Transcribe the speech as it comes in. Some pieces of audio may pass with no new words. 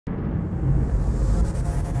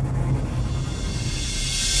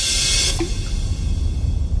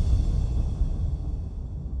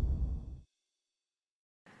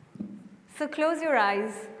So close your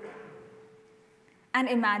eyes and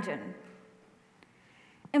imagine.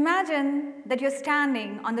 Imagine that you're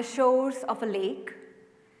standing on the shores of a lake,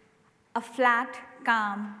 a flat,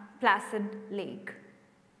 calm, placid lake.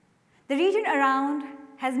 The region around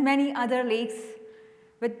has many other lakes,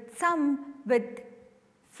 some with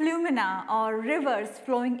flumina or rivers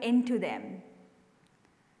flowing into them.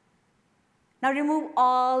 Now remove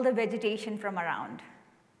all the vegetation from around.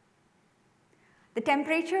 The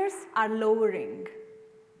temperatures are lowering,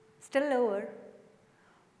 still lower,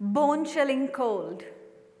 bone-chilling cold.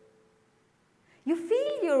 You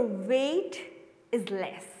feel your weight is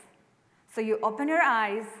less. So you open your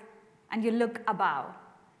eyes and you look above.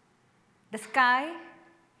 The sky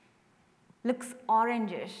looks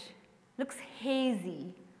orangish, looks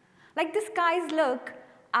hazy, like the skies look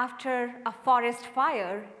after a forest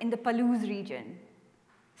fire in the Palouse region.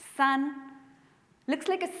 Sun looks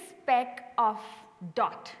like a speck of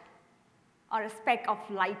dot or a speck of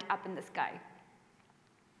light up in the sky.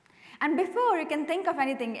 And before you can think of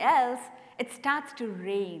anything else, it starts to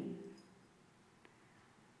rain.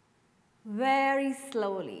 Very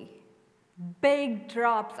slowly, big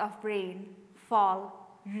drops of rain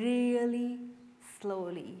fall really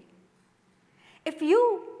slowly. If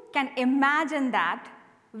you can imagine that,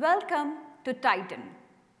 welcome to Titan,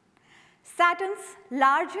 Saturn's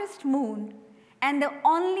largest moon and the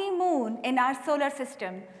only moon in our solar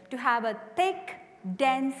system to have a thick,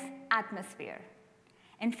 dense atmosphere.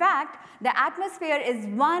 In fact, the atmosphere is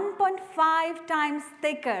 1.5 times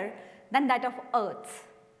thicker than that of Earth's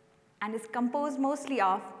and is composed mostly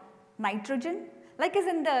of nitrogen, like is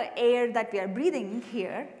in the air that we are breathing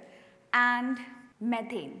here, and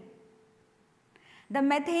methane. The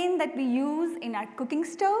methane that we use in our cooking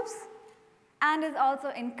stoves and is also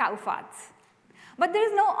in cow farts. But there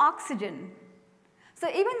is no oxygen. So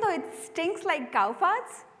even though it stinks like cow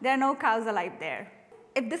farts, there are no cows alive there.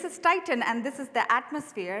 If this is Titan and this is the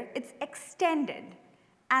atmosphere, it's extended.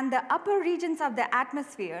 And the upper regions of the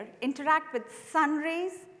atmosphere interact with sun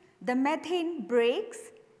rays, the methane breaks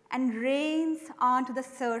and rains onto the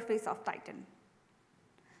surface of Titan.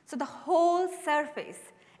 So the whole surface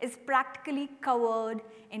is practically covered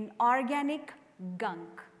in organic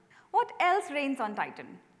gunk. What else rains on Titan?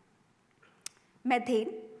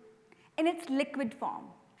 Methane in its liquid form.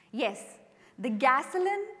 Yes, the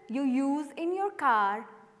gasoline you use in your car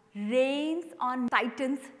rains on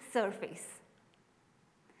Titan's surface.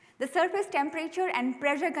 The surface temperature and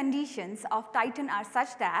pressure conditions of Titan are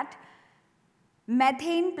such that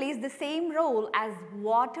methane plays the same role as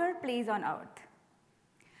water plays on Earth.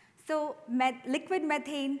 So liquid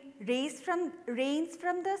methane rains from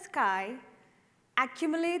the sky,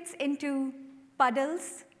 accumulates into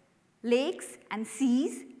puddles, lakes, and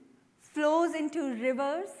seas, flows into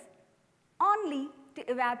rivers, only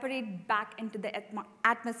to evaporate back into the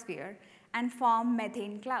atmosphere and form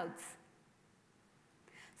methane clouds.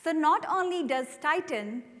 So not only does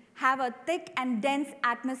Titan have a thick and dense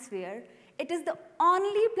atmosphere, it is the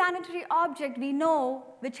only planetary object we know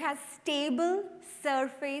which has stable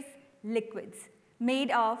surface liquids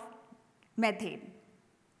made of methane.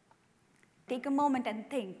 Take a moment and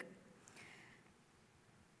think.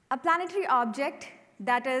 A planetary object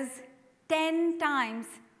that is 10 times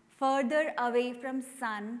further away from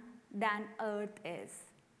Sun than Earth is.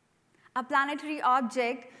 A planetary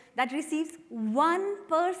object that receives 1%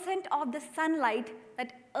 of the sunlight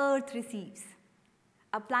that Earth receives.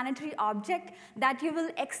 A planetary object that you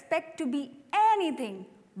will expect to be anything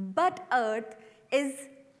but Earth is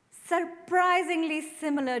surprisingly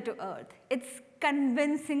similar to Earth. It's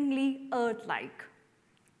convincingly Earth-like,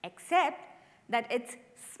 except that it's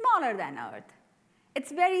smaller than Earth.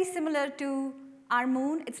 It's very similar to our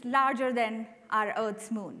moon. It's larger than our Earth's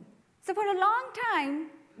moon. So for a long time,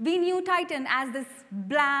 we knew Titan as this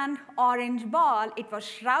bland orange ball. It was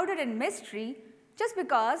shrouded in mystery just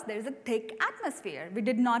because there is a thick atmosphere. We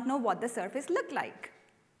did not know what the surface looked like.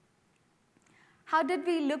 How did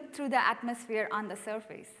we look through the atmosphere on the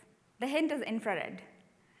surface? The hint is infrared.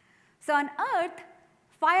 So on Earth,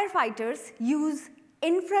 firefighters use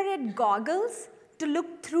infrared goggles to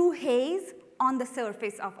look through haze on the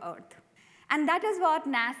surface of Earth. And that is what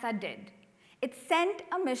NASA did. It sent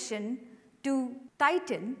a mission to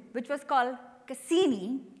Titan, which was called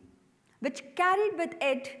Cassini, which carried with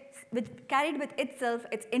itself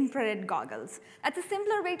its infrared goggles. That's a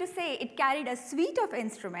simpler way to say it carried a suite of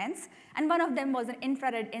instruments, and one of them was an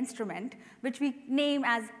infrared instrument, which we name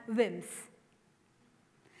as WIMS.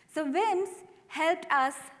 So WIMS helped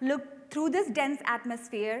us look through this dense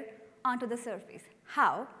atmosphere onto the surface.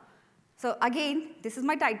 How? So again, this is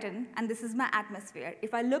my Titan, and this is my atmosphere.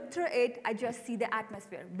 If I look through it, I just see the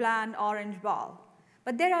atmosphere, bland orange ball.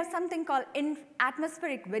 But there are something called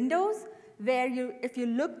atmospheric windows, where if you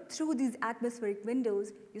look through these atmospheric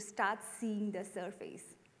windows, you start seeing the surface.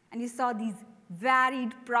 And you saw these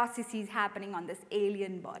varied processes happening on this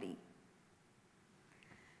alien body.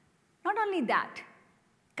 Not only that,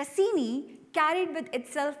 Cassini carried with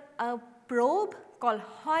itself a probe called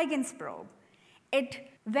Huygens probe. It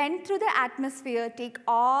went through the atmosphere, take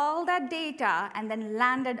all that data, and then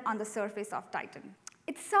landed on the surface of Titan.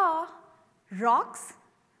 It saw rocks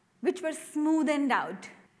which were smoothened out.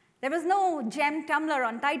 There was no gem tumbler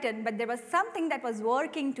on Titan, but there was something that was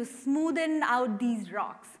working to smoothen out these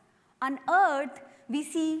rocks. On Earth, we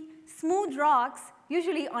see smooth rocks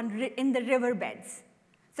usually in the riverbeds.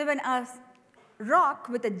 So when a rock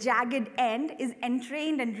with a jagged end is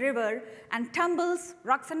entrained in river and tumbles,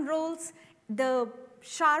 rocks and rolls, the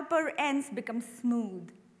sharper ends become smooth.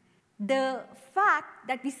 The fact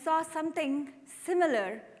that we saw something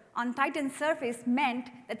similar on Titan's surface meant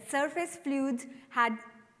that surface fluids had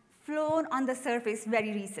flown on the surface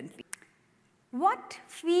very recently. What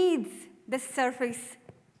feeds the surface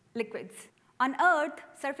liquids? On Earth,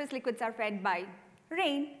 surface liquids are fed by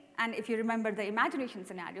rain, and if you remember the imagination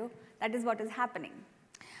scenario, that is what is happening.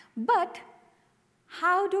 But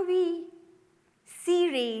how do we see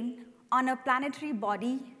rain on a planetary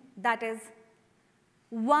body that is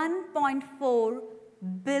 1.4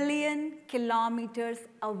 billion kilometers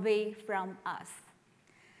away from us?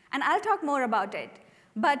 And I'll talk more about it.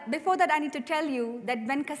 But before that, I need to tell you that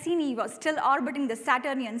when Cassini was still orbiting the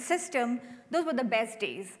Saturnian system, those were the best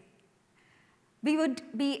days. We would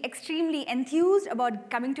be extremely enthused about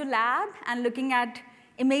coming to lab and looking at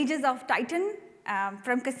images of Titan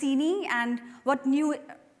from Cassini and what new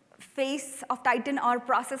face of Titan or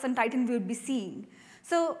process on Titan we would be seeing.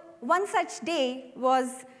 So one such day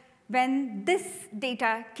was when this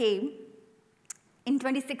data came in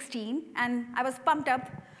 2016, and I was pumped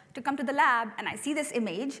up to come to the lab, and I see this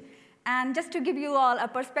image. And just to give you all a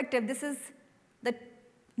perspective, this is the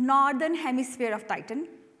northern hemisphere of Titan.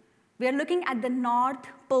 We are looking at the North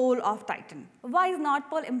Pole of Titan. Why is North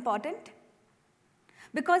Pole important?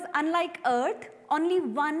 Because unlike Earth, only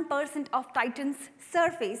 1% of Titan's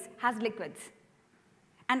surface has liquids.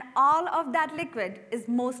 And all of that liquid is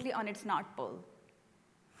mostly on its North Pole.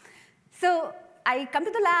 So I come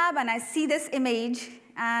to the lab, and I see this image.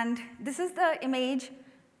 And this is the image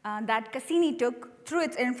that Cassini took through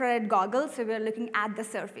its infrared goggles. So we're looking at the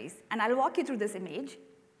surface. And I'll walk you through this image.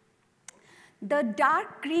 The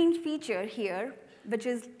dark green feature here, which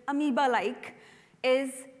is amoeba-like,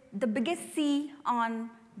 is the biggest sea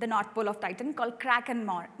on the North Pole of Titan, called Kraken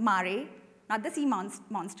mare, not the sea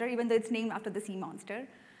monster, even though it's named after the sea monster.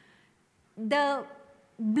 The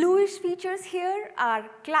bluish features here are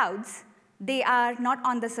clouds. They are not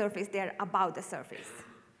on the surface, they are above the surface.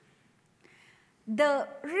 The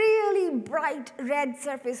really bright red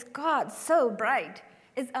surface, God, so bright,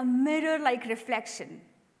 is a mirror-like reflection.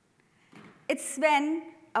 It's when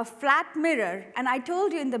a flat mirror, and I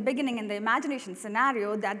told you in the beginning in the imagination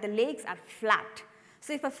scenario that the lakes are flat.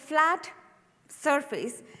 So if a flat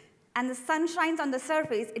surface and the sun shines on the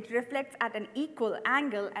surface, it reflects at an equal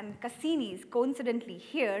angle, and Cassini's, coincidentally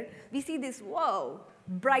here, we see this, whoa,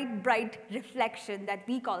 bright, bright reflection that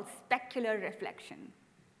we call specular reflection.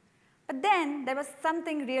 But then there was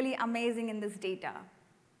something really amazing in this data.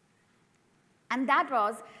 And that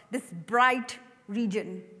was this bright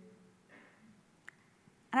region.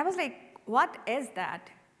 And I was like, what is that?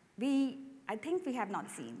 I think we have not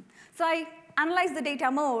seen. So I analyze the data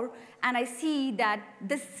more, and I see that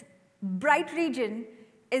this bright region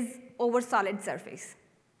is over solid surface.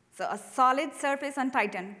 So a solid surface on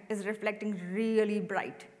Titan is reflecting really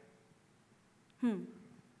bright. And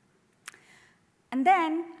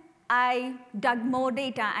then I dug more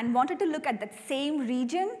data and wanted to look at that same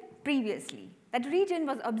region previously. That region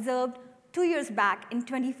was observed 2 years back in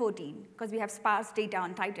 2014, because we have sparse data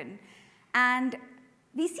on Titan. And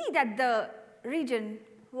we see that the region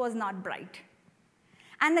was not bright.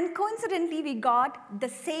 And then coincidentally, we got the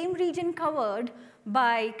same region covered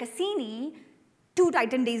by Cassini 2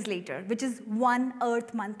 Titan days later, which is 1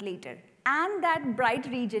 Earth month later. And that bright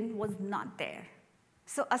region was not there.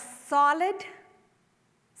 So a solid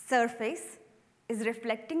surface is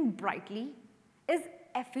reflecting brightly, is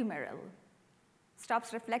ephemeral,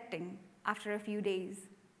 stops reflecting after a few days.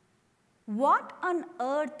 What on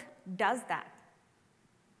earth does that?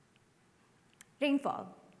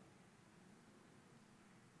 Rainfall.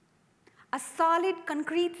 A solid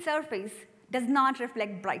concrete surface does not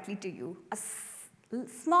reflect brightly to you. A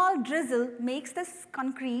small drizzle makes this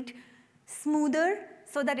concrete smoother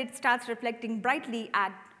so that it starts reflecting brightly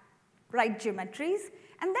at right geometries.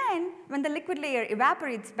 And then, when the liquid layer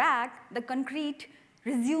evaporates back, the concrete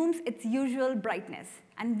resumes its usual brightness.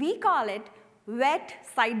 And we call it wet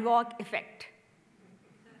sidewalk effect.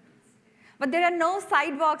 But there are no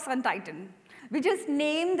sidewalks on Titan. We just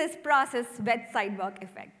name this process wet sidewalk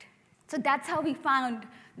effect. So that's how we found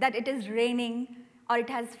that it is raining, or it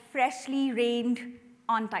has freshly rained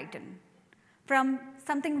on Titan, from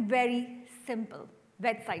something very simple,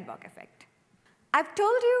 wet sidewalk effect. I've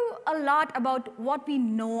told you a lot about what we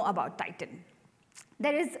know about Titan.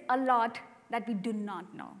 There is a lot that we do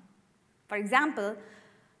not know. For example,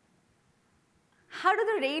 how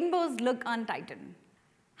do the rainbows look on Titan?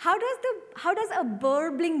 How does a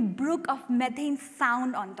burbling brook of methane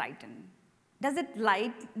sound on Titan?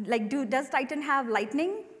 Does Titan have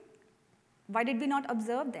lightning? Why did we not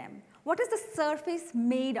observe them? What is the surface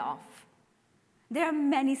made of? There are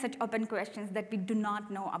many such open questions that we do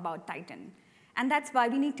not know about Titan. And that's why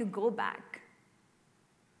we need to go back.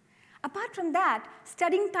 Apart from that,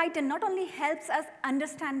 studying Titan not only helps us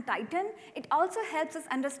understand Titan, it also helps us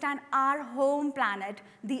understand our home planet,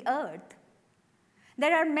 the Earth.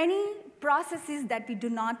 There are many processes that we do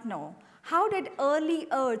not know. How did early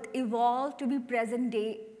Earth evolve to be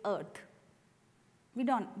present-day Earth? We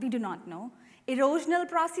do not know. Erosional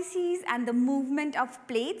processes and the movement of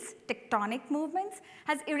plates, tectonic movements,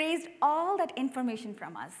 has erased all that information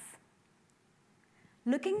from us.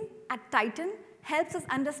 Looking at Titan helps us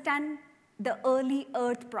understand the early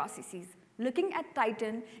Earth processes. Looking at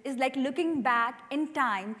Titan is like looking back in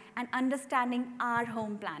time and understanding our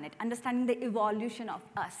home planet, understanding the evolution of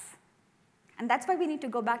us. And that's why we need to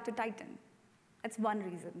go back to Titan. That's one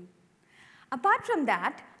reason. Apart from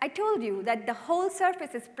that, I told you that the whole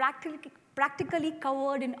surface is practically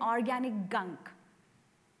covered in organic gunk.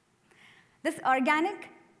 These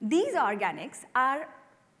organics are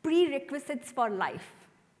prerequisites for life.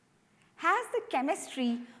 Has the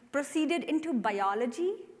chemistry proceeded into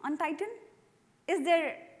biology on Titan? Is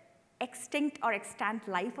there extinct or extant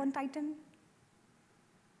life on Titan?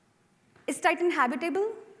 Is Titan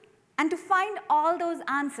habitable? And to find all those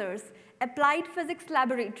answers, Applied Physics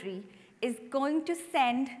Laboratory is going to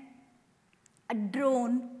send a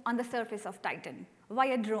drone on the surface of Titan. Why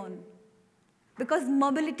a drone? Because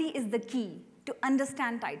mobility is the key to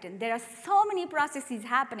understand Titan. There are so many processes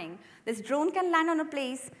happening. This drone can land on a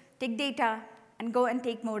place, take data, and go and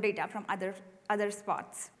take more data from other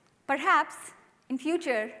spots. Perhaps, in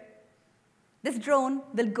future, this drone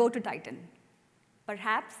will go to Titan.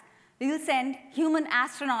 Perhaps, we will send human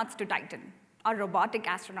astronauts to Titan, or robotic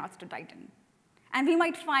astronauts to Titan. And we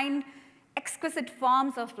might find exquisite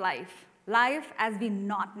forms of life as we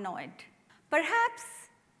not know it. Perhaps,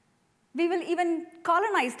 we will even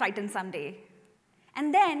colonize Titan someday.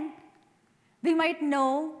 And then, we might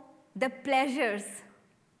know the pleasures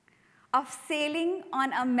of sailing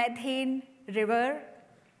on a methane river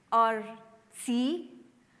or sea,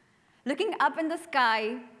 looking up in the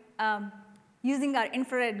sky using our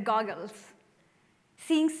infrared goggles,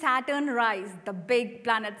 seeing Saturn rise, the big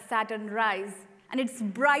planet Saturn rise, and its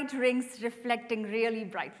bright rings reflecting really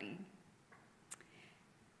brightly.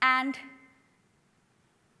 And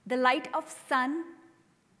the light of sun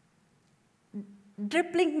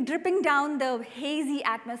dripping down the hazy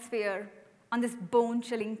atmosphere on this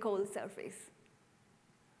bone-chilling cold surface.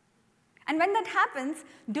 And when that happens,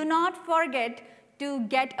 do not forget to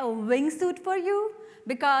get a wingsuit for you,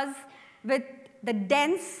 because with the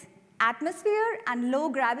dense atmosphere and low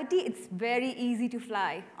gravity, it's very easy to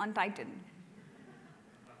fly on Titan.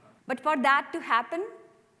 But for that to happen,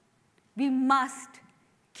 we must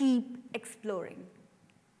keep exploring.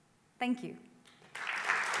 Thank you.